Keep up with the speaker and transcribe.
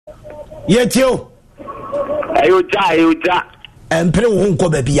Yetio. Ayoja. Empre wo nko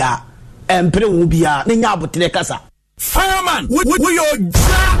ba bia. Empre wo bia. Ne nya abotire kasa. Fireman, we your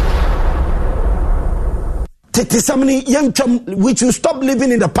Somebody young chum, we should stop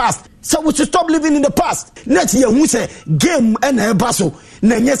living in the past. So we should stop living in the past. Next year, we say game and a basso.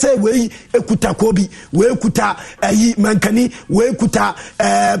 Nanya say we ekuta kobi, we ekuta mankani, we ekuta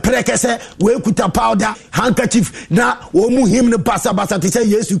prekese, we ekuta powder, handkerchief. Na womu him the basa to say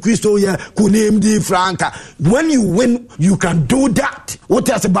yes, you Christo ya kunim di franca. When you win, you can do that. What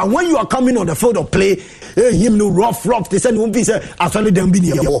else about when you are coming on the field of play? Him no rough. They say no be say actually them be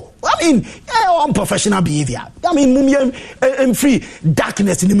near. I mean, unprofessional behavior. I mean, mummy and free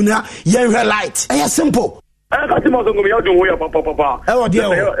darkness in the yeah, light. It's simple. Oh dear.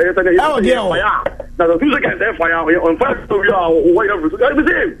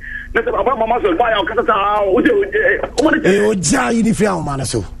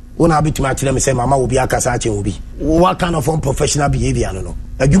 What kind of unprofessional behavior? No,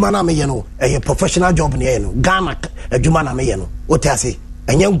 a human a professional job near Ghana, a human what I say.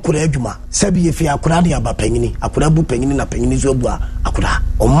 Enya nkura adwuma sabi efi akura de aba panyini akura bu panyini na panyini zo bu akura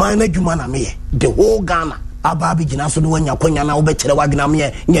o man na adwuma na meye the whole Ghana aba abigina so no wanya kwanya na wo be kire wagina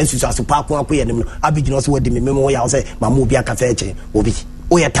me nya nsusu asopa akoye nim no abigina so wadi mememo ya say mama obi aka fa kire obi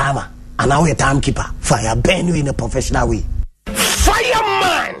o ye tama ana o ye timekeeper fire burn you in a professional way.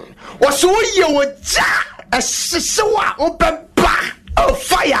 Fireman was wo ye wo ja asisewa obeba oh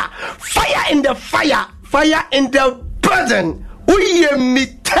fire in the fire in the burden. Uye me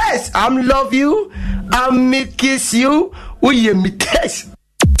test. I'm love you. I'm me kiss you. Uye me test.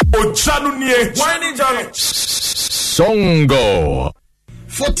 Ojanu nie. Wine jalo. Songo.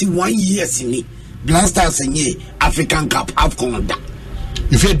 41 years in me. Blasters in ye African Cup AFCON da.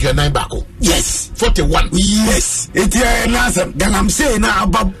 You feel your nine back? Yes. 41. Yes. It's a then I'm saying now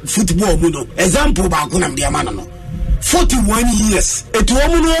about football. Example back when I'm the man. 41 years. It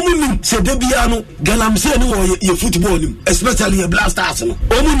woman said Debiano, Galamse, your football, especially a blasters.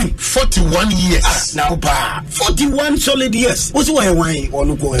 41 years. Now, 41 solid years. What's why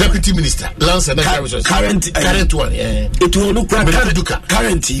on Deputy Minister, Lance and current one. It will look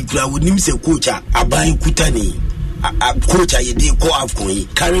current. You would name say coach, Abai Kutani, coach, I did go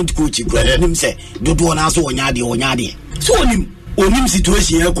AFCON, current coach, you him say, don't want us on Yadi. So on him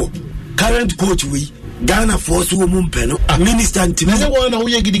situation, current coach, we. Ghana force woman peno minister and me one who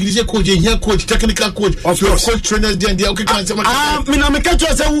you get coach here coach technical coach of coach trainers then they okay can me na me catch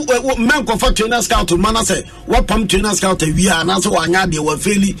say man go for trainer scout man say what pam trainer scout we are na so anya de we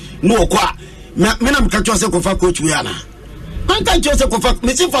fairly no kwa me na me catch say go for coach we are na man catch say go for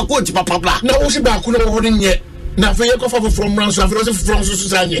me say for coach papa bla na wo se ba ku no ho nye na fa ye go for from round so from so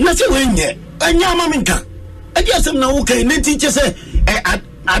sanye na say we nye anya ma me nka e dey say na wo kai na teacher say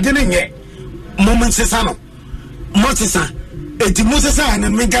adene nye moment sesano mosesa eti mosesa na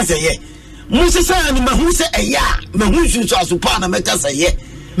menka seye mosesa ni mahu se eya mahu sunso asopa na menka seye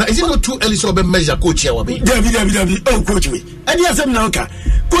na is it not too early so be measure coach here wabi David oh coach we eni asem na oka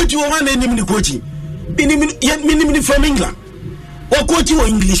coach wo wan enim ni coach minim from England wo coach wo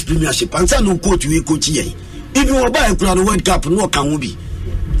English Premiership ansa no coach we coach here even wo ba ekura no World Cup no kan wo bi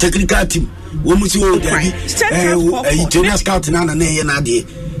technical team wo musi wo David trainer scout na ye na de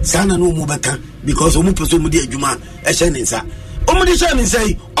sana no mo beka because omu person mu de adwuma e hye ne nsa omu de hye ne nsa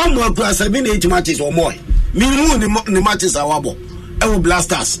yi omu akura 7-8 matches o mo mi mu ne matches awabo e wo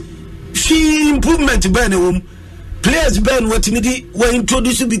blasters she improvement ben wo players ben what me we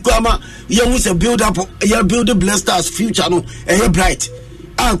introduce because you hu say build up you build the blasters future no e bright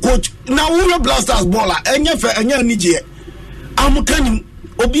coach na wo blasters baller enye fe enye anije amukani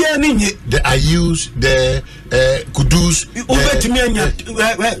obia ni nye the ayus the kudus ubetimi anya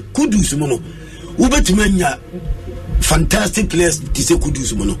kudus mo no ubetimi anya fantastic players to say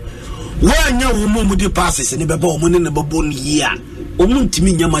kudus mo no wanya wo mo de passes ne beba wo ne ne bebo ni ya o mo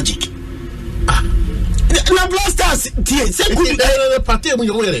ntimi nya magic na blasters tie say kudus party mo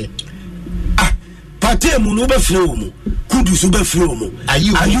yo yere party mo no be free wo mo kudus be free wo mo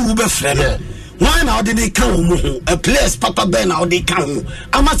ayu be free no why now did they come a place papa ben now they come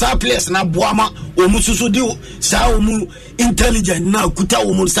amasa place na boama omususu di sa omu intelligent na kuta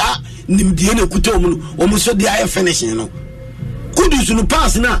omu sa nimdie na kuta omu so di aye finishing no kudus no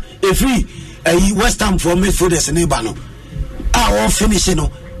pass na e free West Ham for midfielders neighbor no all finishing no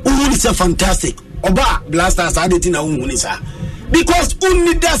who is a fantastic oba blasters adeti na who is because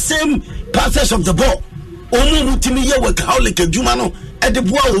only the same passage of the ball omu mutimi ye work how like adwuma no e de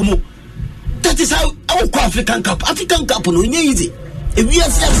boa omu. That is how our African Cup no easy. If you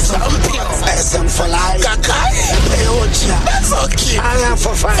are champion, SM for life. Kakai, that's okay. I am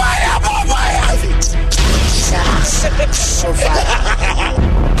for fire. So fire.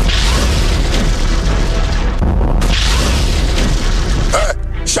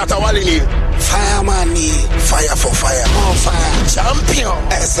 Shatawali, fireman, fire for fire, more fire. Champion,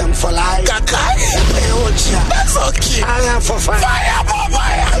 SM for life. Kakai, that's okay. I am for fire.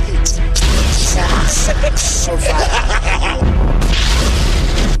 So fire.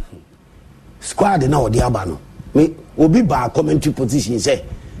 Squad na odi aba no me obi ba commentary position say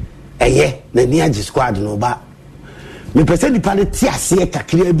eye na ni agi squad no ba me pese di pa ti ase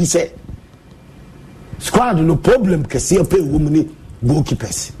kakra bi say squad no problem kese pe wo mu ni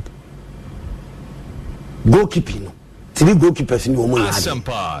goalkeepers goalkeeping no three goalkeepers ni wo mu na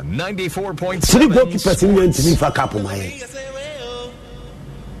Asampa 94.7 three goalkeepers ni ntimi fa cap ma ye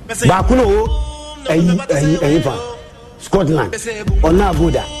ba ku no ayi fa Scotland ona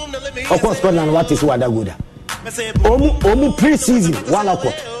goda. Of course, Scotland, what is Wadagoda? Omu pre-season,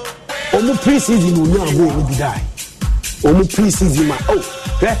 Walakot. Omu pre-season, we know who will die. Omu pre-season,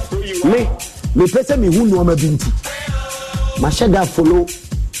 me person me who know my binti. My shadow follow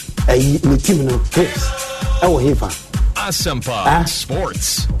a team no clips. Oh, Hefa. Asampa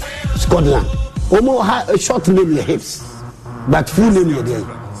Sports. Scotland. Omu a short name your hips, but full name your day.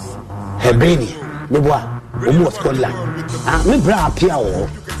 Herbania, Neboa, Omu Scotland. Me bra appear or.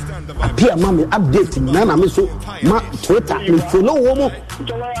 Appear mommy update nana me so ma Twitter me follow womo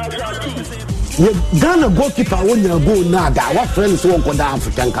ye Ghana goalkeeper when you go na da our friends won go da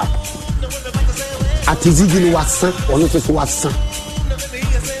African Cup atizigi no wasan ono so wasan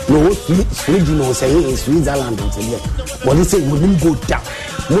no Sweden no say in Switzerland say but they say we will go down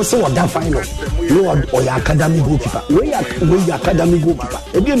no say what that final no or your academy goalkeeper we academy goalkeeper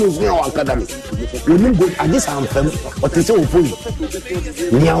e bi no say our academy we will go at this anthem what they say we follow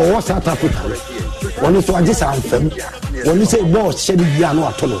near what South Africa when so at this anthem when you say boss shed bia no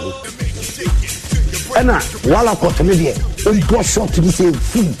atolo ena wala ko to me there o go shot to be say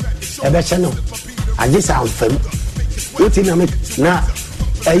free e be channel at this anthem what in na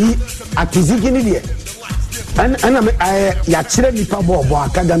ayi atizigi ni there ana me ya kire nipa bobo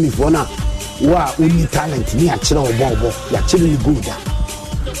academy for na wa uni talent ni ya kire bobo ya kire ni good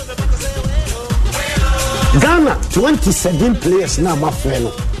Ghana 27 players na my friend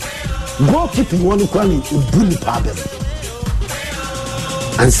goalkeeping one kwani ubuni problem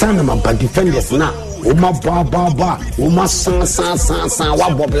and some my bad defenders na o ma ba o ma san wa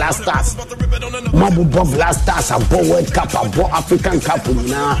bo blasters ma bo blasters abo World Cup abo African Cup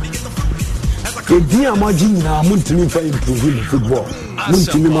na edi amaji nyina muntimi fa improve the football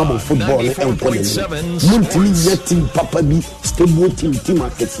muntimi ma football e enko ni muntimi yetim papa bi stable team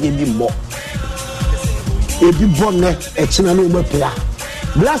akesi bi mo ebi bonne e china no mapla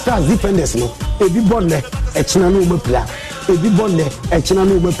blasters defenders no ebi bonne e china no mapla ebi bonne e china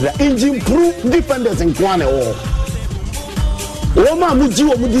no mapla engine improve defenders in kwane o ma muji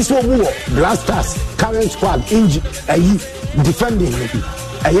o mudi so mu blasters current squad engine ayi defending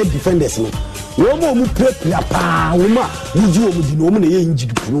ayi defenders no wo mo mu play pa wo ma muji o mudi no mo na ye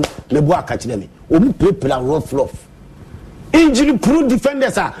engine pro na bo aka kire me o mu play rough injury proof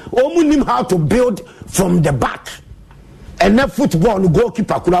defenders are omu nim how to build from the back and that football no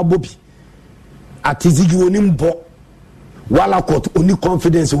goalkeeper kura bobi atizigi onim bo wala court only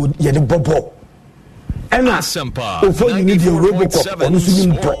confidence ye the bobo ena ofo you need your robocop onu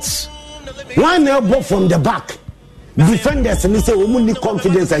sunim bo one elbow from the back defenders ni say omu ni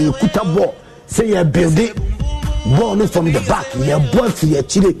confidence and you kuta ball say you build it ball no from the back you ball for your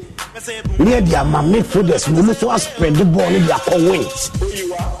chile near the midfielders we so spread the ball in their wings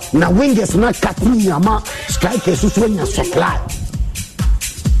na wingers na cutting yama strikers so when you supply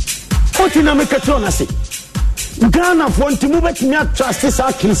what in America to say Ghana for to move to me trust this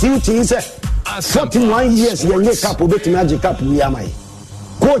accuracy say 41 years you make up bet magic cup we am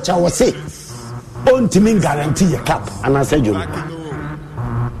coach I was say on to me guarantee a cup and I said you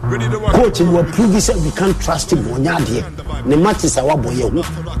coach will prove he said we can't trust him on yard the matches our boy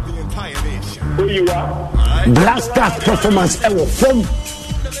blasters performance ever from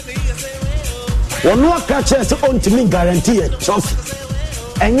one more catches on to me guarantee a trophy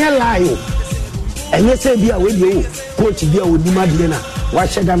and you lie and you say be a with you coach be a with Madina why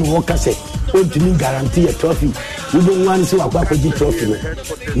should I walk say on to me guarantee a trophy we don't want to acquire the trophy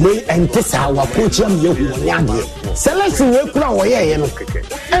me and this our coach am you nyade selection we kura wo ye no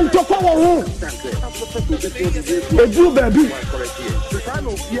and to kwa wo edu baby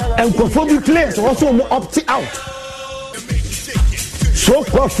and conformity players also opt out so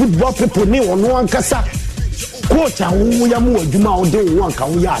called football people ni one kasa coach a wo ya mu adwuma wo de wo anka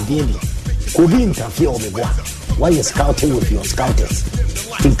wo ya ade bi ko bi interfere o me boa why you scouting with your scouters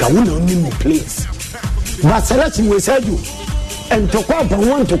think I will not need the place but selection we said you and to kwa ba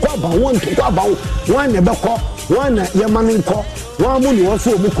one never call one ya man call one money one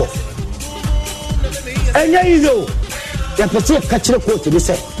for muko enya izo ya pete ka kire coach bi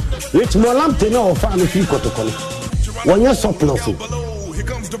say which more lamp na o fa no fi kotokolo wonya surplus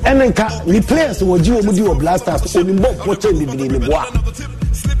enenka the players wo ji wo mu di wo blasters onimbo poche bibiri ne boa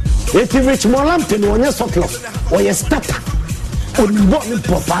if you reach more lamp no wonya surplus or you starter onimbo ni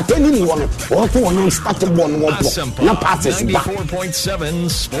proper ni wono o to wono start ball no na passes back 94.7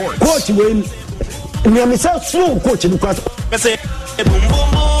 sports coach we me am so coach ni class say boom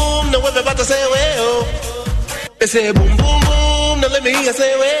boom boom no we about to say well say boom boom boom no let me hear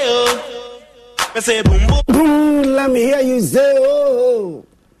say well say boom boom boom let me hear you say oh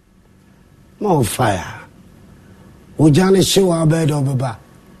more fire ojane show our bed over back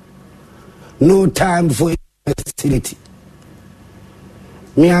no time for facility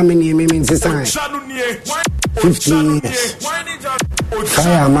me mean sign 15 years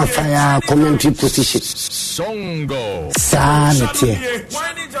fire commentary position Songo sanity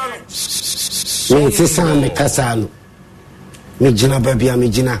me sign me kasano me jina baby me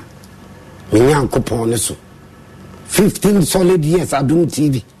jina me nyankopon ne so 15 solid years adum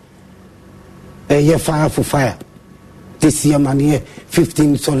TV ye fire for fire this year man here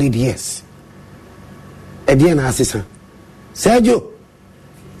 15 solid years Edian assistant Sergio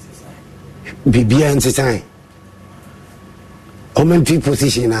Bibia and Sisai commentary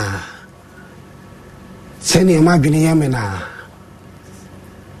position send your magni yamena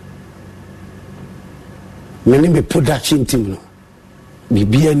many production team no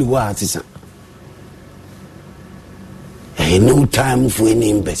Bibia and wa assistant no time for any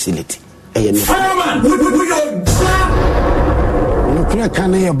imbecility fireman no kura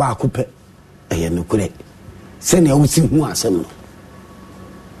kana ya ba kupe no kura send your wusi hu asem no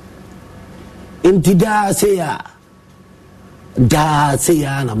intida say ya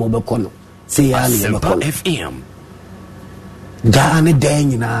na mobeko no say ya na mobeko FM da ne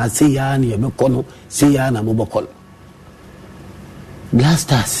den na say ya na mobeko no say ya na mobeko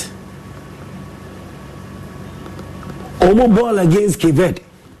blasters omo ball against Cape Verde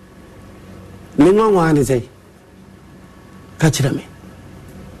me wan say catch them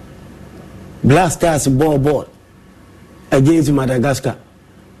blasters ball against Madagascar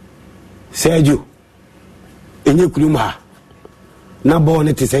Sergio enye kuluma na ball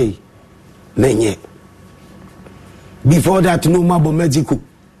ne say nenye before that no mabo Mexico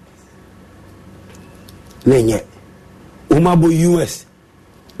nenye umabo US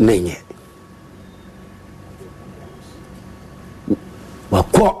nenye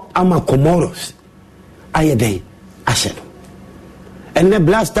wako ama Comoros ayedai asheno and the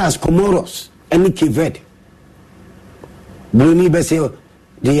blasters Comoros and Cape Verde Bruni Beseo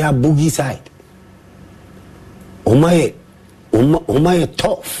they are boogie side Omaye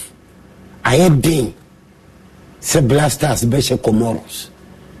tough ayedin se blasters beshe Comoros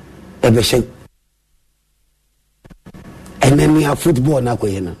ebeshe and then we have football na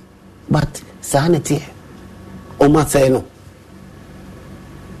koyena but sanity Oma say no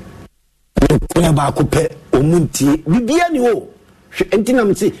kuna ba ko pe omunti bibia ni o entina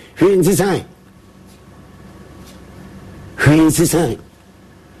mti hwenzi sign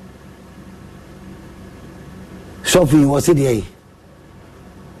Sophie was it there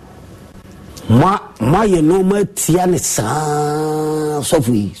ma ye no ma tia ne sa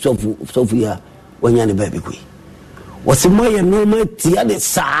Sophie wanya ne baby kwi was ma ye no ma tia ne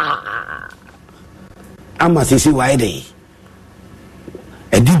sa ama sisi why dey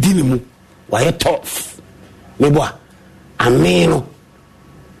edidi ni mu why tough me boy ameno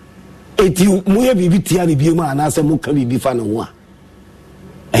eti mu ye bibi tia ni bi ma na se mu ka bibi fa no ho a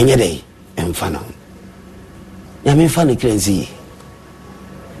enye dey emfa no ya me fa ni crazy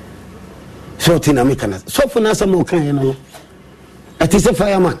so tina me kana so for na se mu kan ye no ati se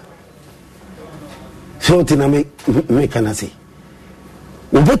fireman so tina me kana se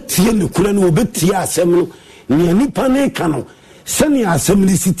obetie ne kura no obetie asem no ni nipa ne ka no se ni asem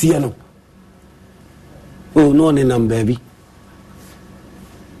ni sitie no oh no ne nam baby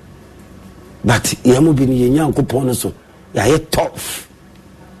but yamu bi ni Nyankopon no so ya ye tough.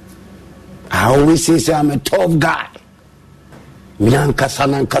 I always say I'm a tough guy.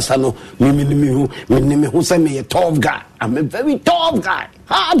 Kasano, me who say me a tough guy. I'm a very tough guy,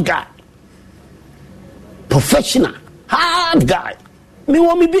 hard guy, professional, hard guy. Me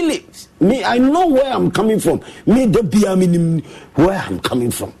want me believe me. I know where I'm coming from. Me the be where I'm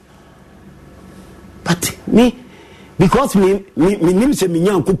coming from. But me. because me nim se me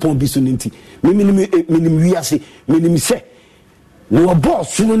nyankopon bi so nti me wiase me nim se no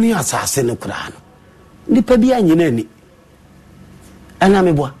boss no ni asase no kra no nipa bi anyina ni ana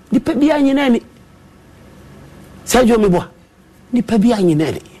me boa nipa bi anyina ni sajo me boa nipa bi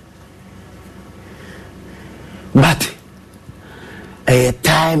anyina ni but a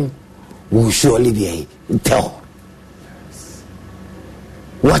time will surely be tell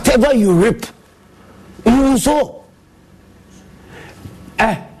whatever you reap you will sow.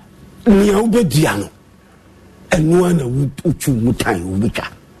 Ni obedua no enu ana uchu mutan ubika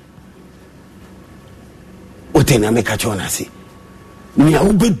otena meka chona si ni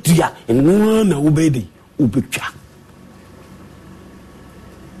obedua enu ana ubedi ubika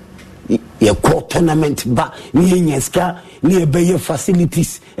ye ko tournament ba ni enyeska ni ebeye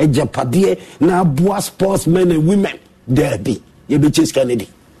facilities ejapade na boa sportsmen and women there be ye be chase Kennedy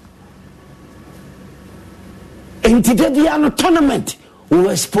entity tournament we will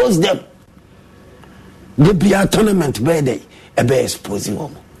expose them. The BR tournament by day, exposing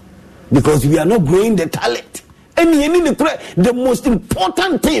them because we are not growing the talent. And the most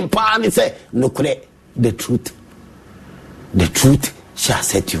important thing, Pan say, no correct the truth. The truth shall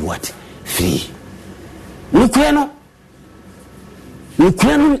set you what free. What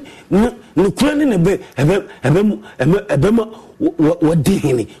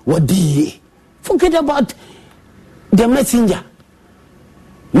forget about the messenger.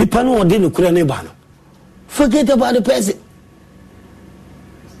 Nipa no ode no kura ne ba no forget about the person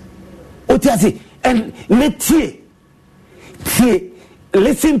otiase and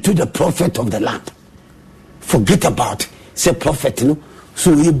listen to the prophet of the land. Forget about say prophet no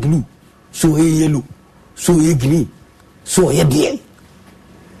so he blue so he yellow so he green so he there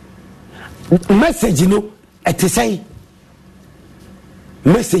message no et say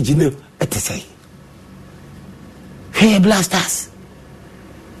message no et say hey blasters.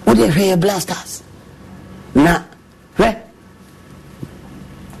 What they hear blasters? Na,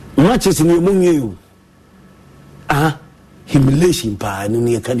 matches in your moon humiliation pa no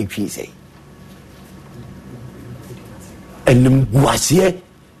near can you say? And was here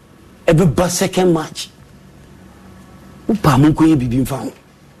every second match. Upamuko be found.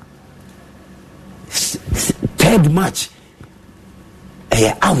 Third match,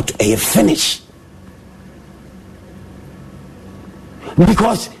 out, finish.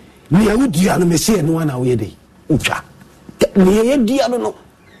 Because me awudia no me say no na we dey utwa me ye dia no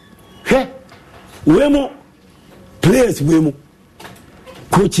he we mo players we mo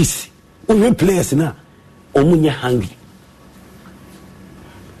coaches we players na omunya hungry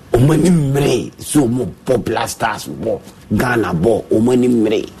omani mre so mo blasters bo Ghana bo omani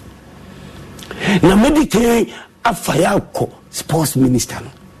mre na medike afaya ko sports minister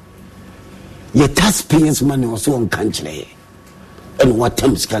no ye taxpayers money also on country. And what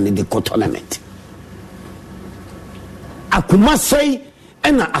terms can the tournament? Akuma say,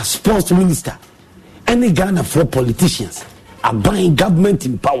 and a sports minister, any Ghana for politicians are buying government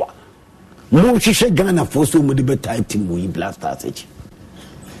in power. More shisha Ghana for so many better team we blast us. In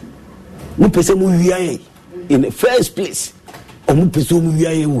the first place, Omupeso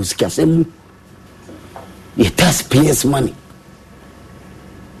was Casemu. It has PS money.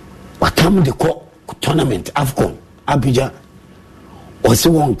 What time the tournament? AFCON, Abidjan.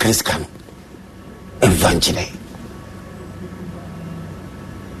 Also one case can eventually.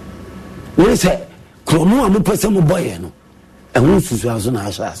 We say, Chrono, I'm a person of boy, and who's the as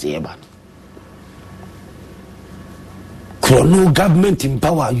a Chrono government in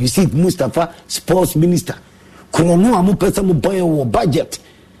power, you see, Mustafa, sports minister. Chrono, I'm a person of boy or budget.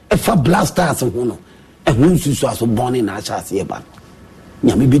 If a blasters and one, and who's the born in as a ban.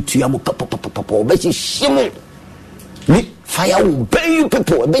 Maybe to Yamu Papa, but she's shimmer. Fire will burn you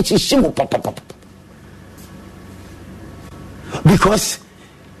people. I bet you shimo pop. Because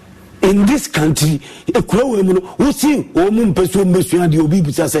in this country, a crow who see woman person Messuandi or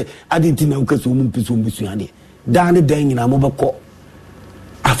people say, I didn't know because woman person Messuandi. Danny Dang in a mobile call.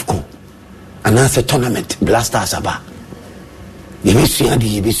 AFCON. And that's a tournament. Blasters about. The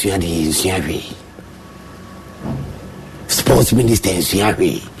Messuandi, sports minister in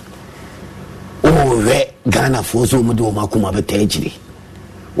Siari. Oh, Ghana for so much of Makuma Betajri.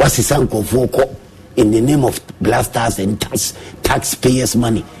 What's his uncle for in the name of blasters and taxpayers'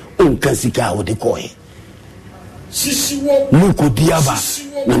 money? Kansika or the koi. Muku Diaba,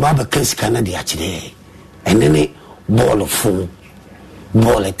 Nababa Kanskana de Achide, and then a ball of foam,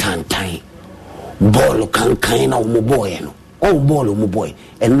 ball of time, ball of kind of Muboy, oh, ball of Muboy,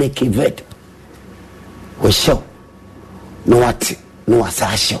 and make Cape Verde. We show no what, no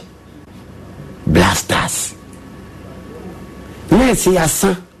assassin. Blasters Nese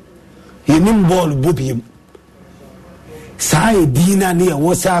yasa yenim ball bobiem sai dina ne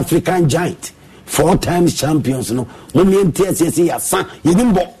was African giant 4 times champions no momenti ese yasa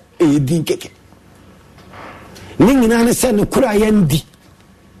yenim ball din keke ni nyina ne se ne kura yandi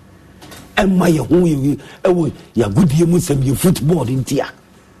emma ye hu ye ewo ya gudie mu sem ye football ntia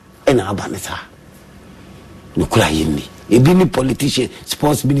ena abanesa ne kura yandi ebi ni politician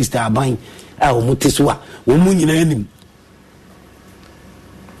sports minister aban a o muteswa wo mu nyina anim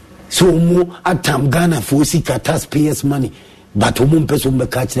so mu atam Ghana for sika taxpayers money but wo mu peso be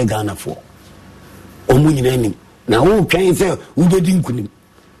catch the Ghana for o mu nyina anim na wo kan se wo be din kunim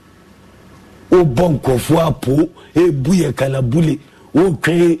o bonko fo apo e buye kalabule o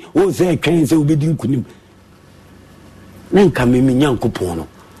kan o se kan se wo be din kunim nka me nyankopon no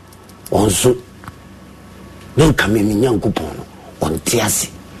onso nka me nyankopon no on tiase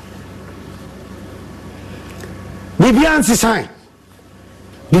bibiansi sign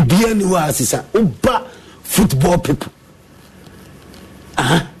bibiani wa asisa uba football people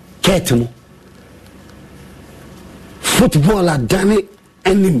ketemo football are done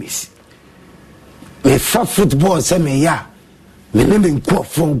enemies me fa football say me ya me ne nko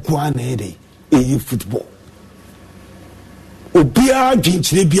from kwa na ede e football obia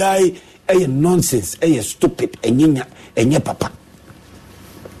dwinchire bia e nonsense e stupid enye papa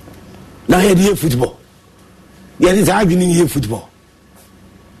na he football ye is arguing here football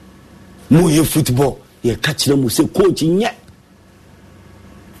mo ye football ye catch them say coach nye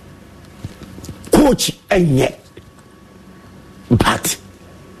coach enye but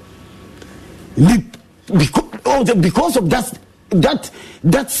because of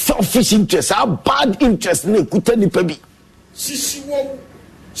that selfish interest, how bad interest ne kutani pebi sisi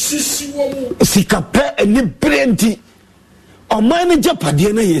wo sikape eni brenti o manager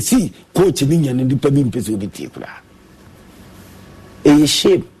padie na yesi coach ni nya ni pebi mpese obi kura e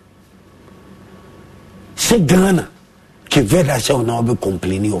shame se Ghana Cape Verde shall now be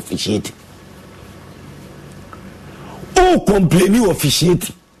complaining officiating complaining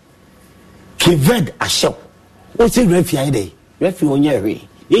officiating Cape Verde a show o say referee ide referee onye re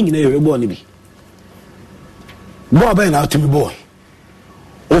ye nyina ere ball ni bi ball na to me boy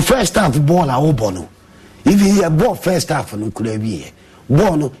o first half ball a wo ball no if he ball first half no kura bi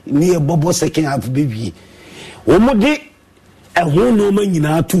ball no ni e bobo second half be bi o mo de ehun no ma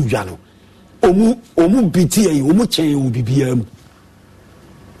nyina to dwa no omu biti ayi omu chen o bibia mu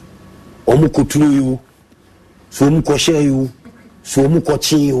omu koturu yo so omu kohye yo so omu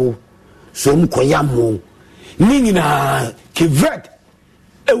kochi yo so omu koyamo ni nyina Cape Verde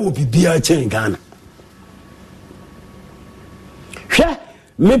e wo bibia chen Ghana hwe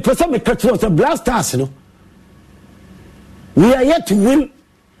me pesa me katro the Blasters no we are yet to win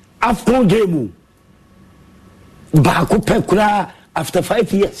AFCON game ba ko pekura after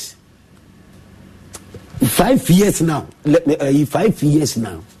 5 years 5 years now. 5 years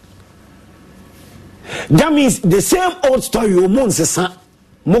now. That means the same old story. Omonse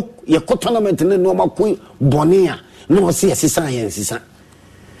mo ye tournament ne no makoi bonia no se yesisa.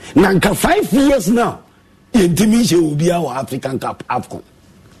 Nanka 5 years now. Intimise obi our African Cup AFCON.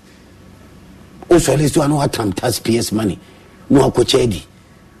 Also let's do no atam taxpayers money. No akochedi.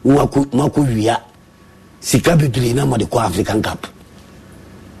 No akowia. Sika bibili na mo de African Cup.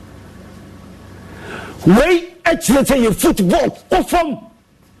 Way actually say your football perform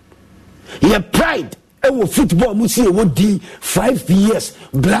your pride our football musi would di 5 years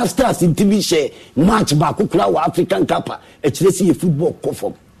Blasters in TV share match back kukura wa African Cup actually say your football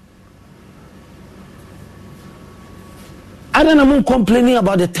perform I don't know complaining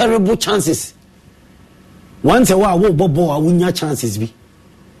about the terrible chances once a while wo bobo awunya chances bi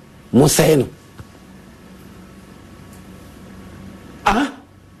mo say no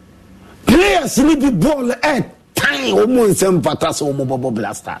players need the ball at time almost some patas or mobile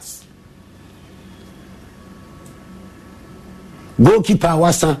Blasters. Goalkeeper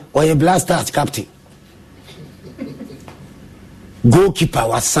wasa or a Blasters captain. Goalkeeper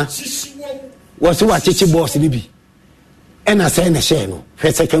wasa was what chichi boss nibi. And I say na share no.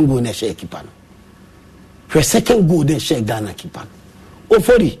 For second goal na share keeper no. For second goal na share Ghana keeper.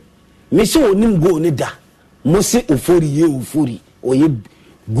 Ofori. Me so onim goal ne da. Mo se ofori ye ofori or ye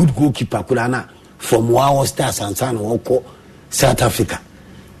good goalkeeper kulana from Wow Stars and San Woko South Africa.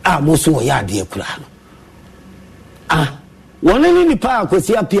 Most of ya dear kulano. One any power could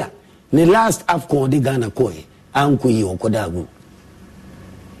see appear. The last AFCON de Ghana koi anku yi okodagu.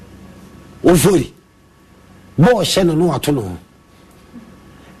 Ofori. Bo sheno no atono.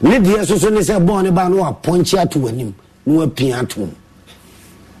 Ne dia so ne se bo ne ba no aponchi atu anim no apia atu.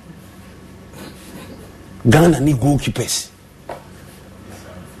 Ghana ni goalkeepers.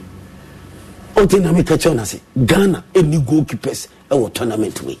 Otina me catch on say Ghana any goalkeepers our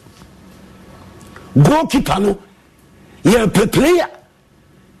tournament way. Goalkeeper no ye player.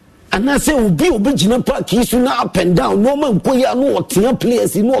 And I say obi jina park isu na up and down no man ko ya no otia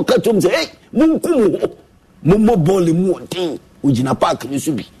players no catch him say hey munku mo ball mu odin ojina park ni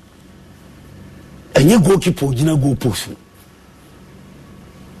su bi. Enye goalkeeper ojina goal post.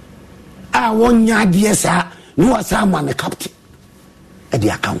 Ah won nya de sa no asa man the captain e dey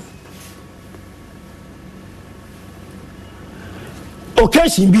account.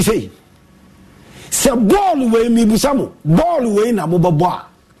 Occasion be say ball we mi busamo ball we na mo bobo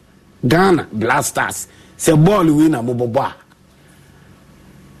Ghana Blasters se ball we na mo bobo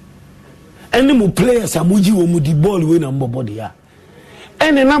any mo players amuji wo mu di ball we na mo bobo dia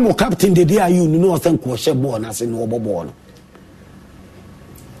any na mo captain de dia you no san ko she ball na se no bobo no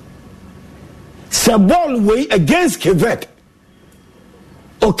se ball we against Cape Verde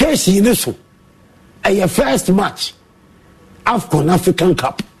occasion ni so a first match AFCON African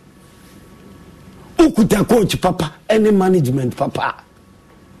Cup. Ukuta coach papa, any management papa.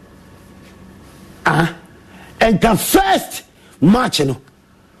 And the first match, you know,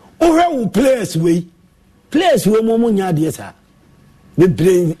 who players we momo nya de sa. The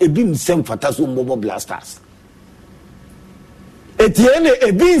brain e bi nsem fata so mbobo Blasters. Etienne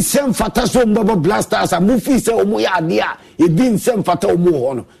e bi nsem fata so mbobo Blasters amufi se omo ya de a e bi nsem fata omo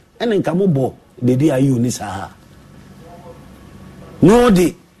ho no. Ene nka mo bo de dia yi oni sa. No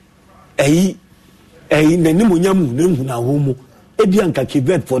de nani mo nyamu na hu na ho mu e bia nka Cape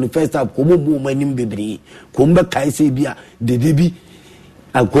Verde for the first half ko mo manim bebre ko mba kai se bia dede bi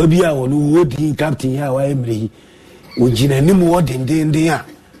akwa bia wono wodi captain ya wa emre o jina ni mo den a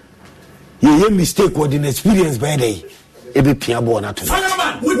ye mistake or the experience by day e be pia bo na to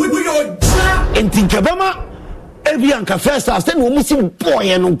enti kabama e bia nka first half se no mo si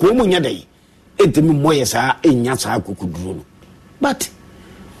boy no ko mo nya dai etimi moye sa enya sa kokuduro no but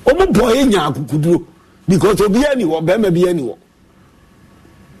omo boy nya akukuduro because obi ani wo be ma bi ani wo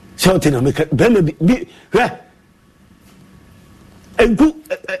shouting na make be ma bi enku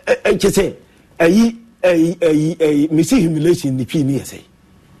chese ayi misi humiliation ni pi ni yese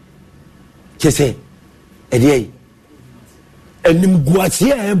chese edi enim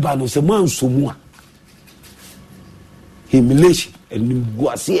guasie e ba no se man somu a humiliation enim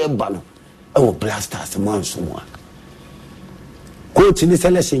guasie e ba no e wo Blasters man somu a coach ni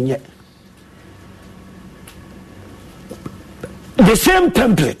selection ye the same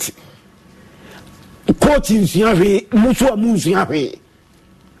template coach in siawe musu siawe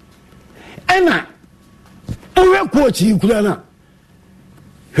ena owe coach ikula na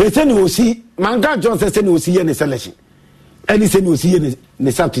hwese ni osi manga Johnson se ni osi ye ne selection eni se ni osi ye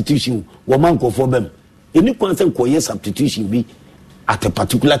ne substitution wo man ko for bem eni kwanse ko ye substitution bi at a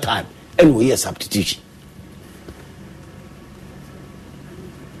particular time eni wo ye substitution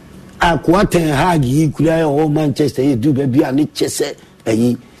akwa ten hag yi kula ya Manchester yi du be ani chese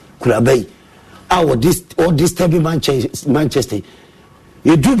ayi kula bay all this table Manchester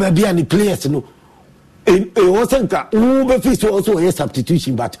you do be ani players no e wasn't ka u be fit also a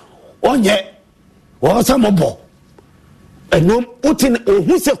substitution but onye was some bo no utin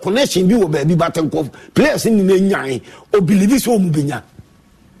who say connection bi wo ba bi batten ko players ni na nyan o believe so mu benya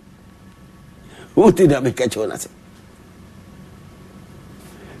utin da me catch on say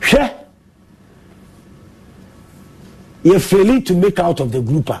you failing to make out of the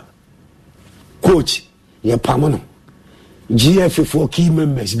group coach ye pamano GF for key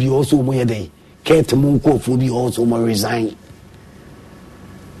members be also more day Kate Munko for be also more resign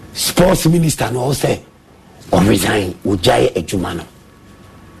sports minister no say or resign Ujai Ejumano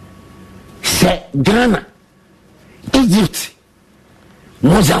say Ghana Egypt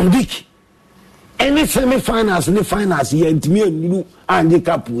Mozambique any semi-finals ni finals ye ntimi anu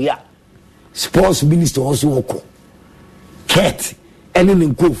handicap ya sports minister also oko Kate any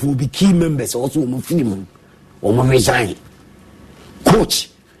nko for be key members also mo film o mo resign coach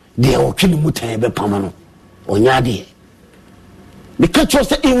they are working mutan be pamano onya de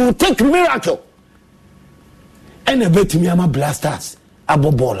because it will take miracle and a bet me ama Blasters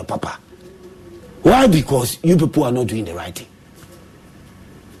abo ball papa why because you people are not doing the right thing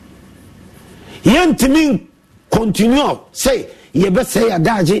yentimi continue say ye be say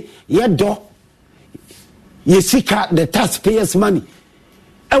adaje ye do ye sika the taxpayers money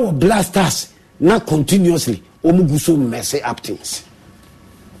our Blasters not continuously omuguso mess up things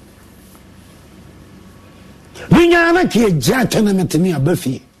Binyana ki ja tournament ni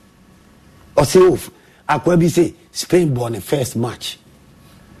abafi o say of akwa bi say Spain born the first match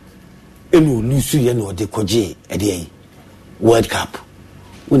enu lusu ye no de koje e dey World Cup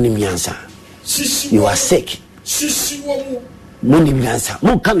onim yansa You are sick. Money answer.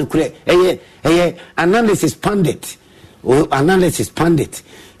 Mo can kure. Analysis pandit. Analysis pandit.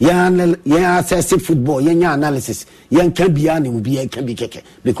 Yeah, assess football. Yeah, analysis. Yeah, can be any will be can be keke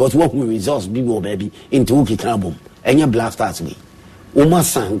because what will results be more baby into Uki Kabum. And your blasters we. Uma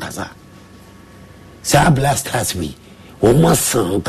sang kaza. Sa blasters we. Uma sang